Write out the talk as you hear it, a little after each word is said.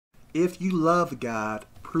If you love God,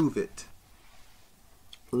 prove it.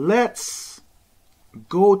 Let's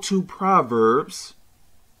go to Proverbs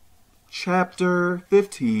chapter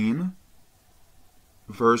 15,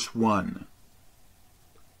 verse 1.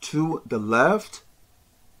 To the left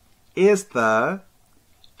is the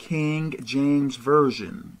King James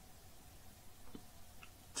Version.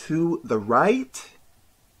 To the right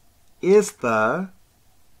is the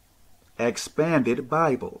Expanded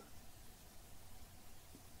Bible.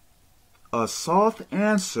 A soft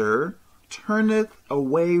answer turneth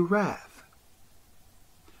away wrath,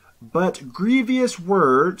 but grievous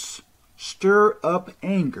words stir up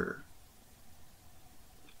anger.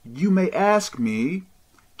 You may ask me,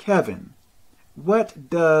 Kevin, what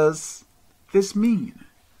does this mean?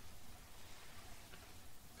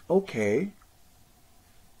 Okay.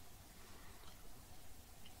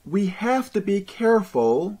 We have to be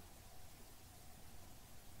careful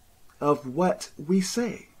of what we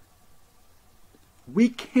say. We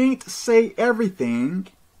can't say everything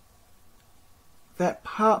that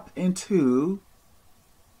pop into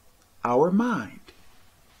our mind.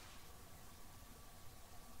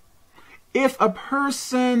 If a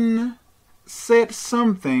person said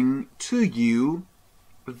something to you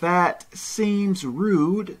that seems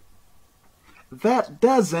rude, that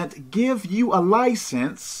doesn't give you a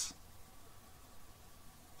license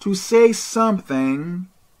to say something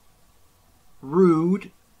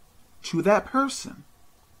rude to that person.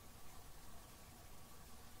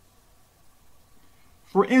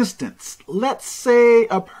 For instance, let's say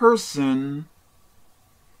a person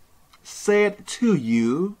said to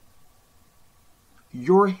you,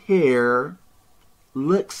 your hair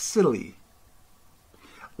looks silly.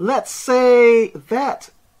 Let's say that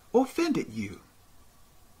offended you.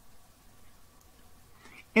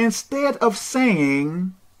 Instead of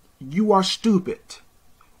saying you are stupid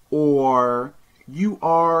or you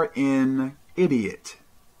are an idiot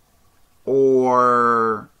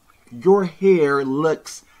or your hair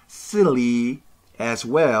looks silly as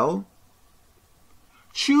well,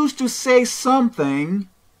 choose to say something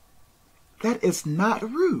that is not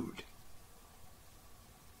rude.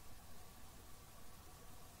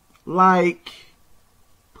 Like,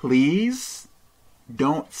 please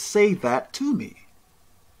don't say that to me.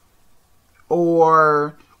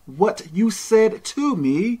 Or, what you said to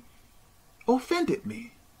me offended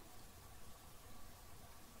me.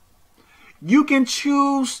 You can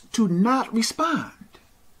choose to not respond.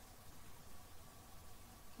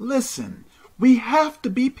 Listen, we have to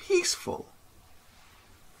be peaceful.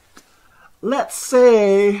 Let's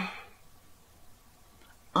say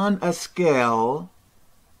on a scale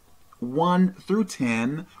 1 through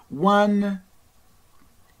 10, 1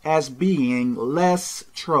 as being less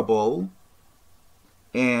trouble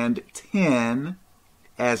and 10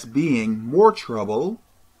 as being more trouble.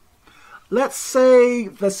 Let's say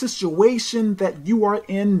the situation that you are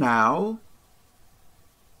in now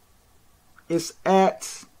is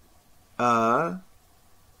at level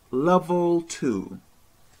 2.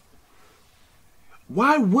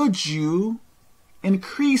 Why would you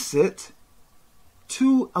increase it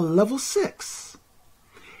to a level 6?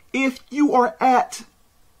 If you are at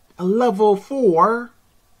a level 4,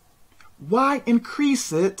 why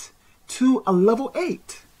increase it to a level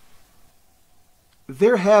 8?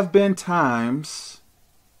 There have been times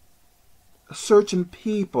certain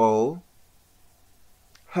people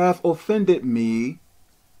have offended me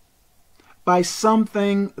by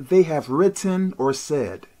something they have written or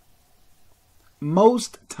said.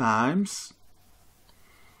 Most times,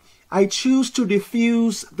 I choose to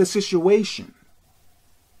diffuse the situation.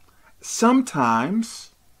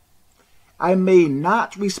 Sometimes, I may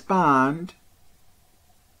not respond,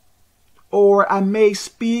 or I may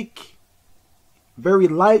speak very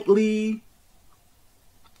lightly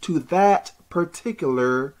to that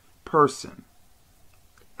particular person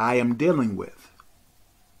I am dealing with.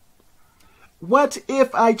 What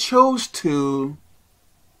if I chose to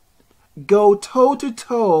go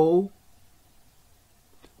toe-to-toe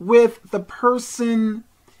with the person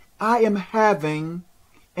I am having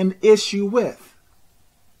an issue with?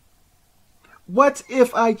 What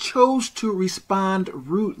if I chose to respond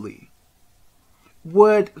rudely?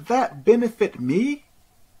 Would that benefit me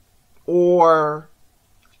or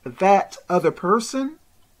that other person?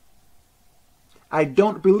 I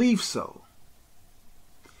don't believe so.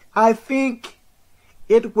 I think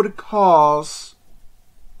it would cause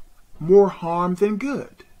more harm than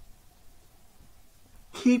good.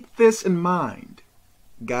 Keep this in mind.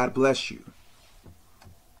 God bless you.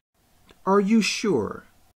 Are you sure